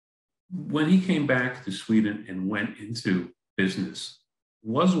When he came back to Sweden and went into business,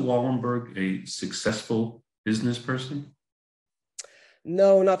 was Wallenberg a successful business person?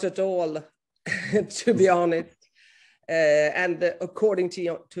 No, not at all, to be honest. And according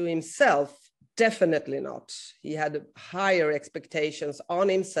to himself, definitely not. He had higher expectations on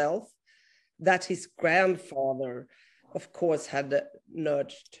himself that his grandfather, of course, had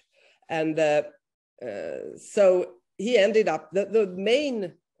nurtured. And so he ended up, the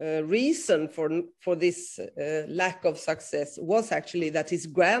main reason for this lack of success was actually that his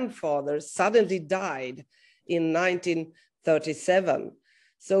grandfather suddenly died in 1937.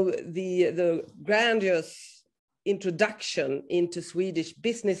 So the grandiose introduction into Swedish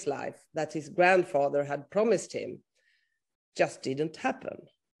business life that his grandfather had promised him just didn't happen.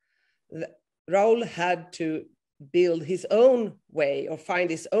 Raoul had to build his own way or find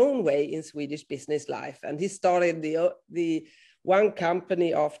his own way in Swedish business life. And he started the one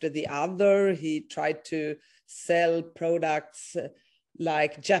company after the other. He tried to sell products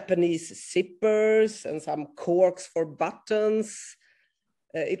like Japanese zippers and some corks for buttons.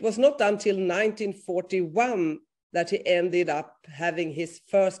 It was not until 1941 that he ended up having his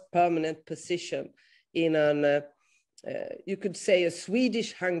first permanent position in an, you could say, a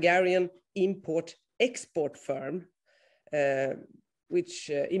Swedish-Hungarian import-export firm, which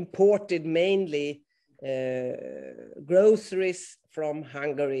imported mainly groceries from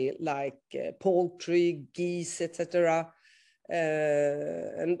Hungary, like poultry, geese, etc.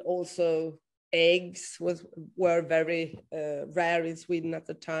 And also eggs were very rare in Sweden at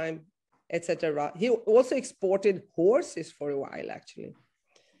the time, etc. He also exported horses for a while, actually.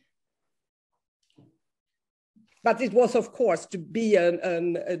 But it was, of course, to be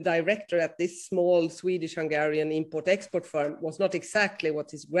a director at this small Swedish-Hungarian import-export firm was not exactly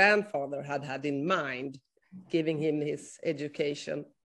what his grandfather had in mind, giving him his education.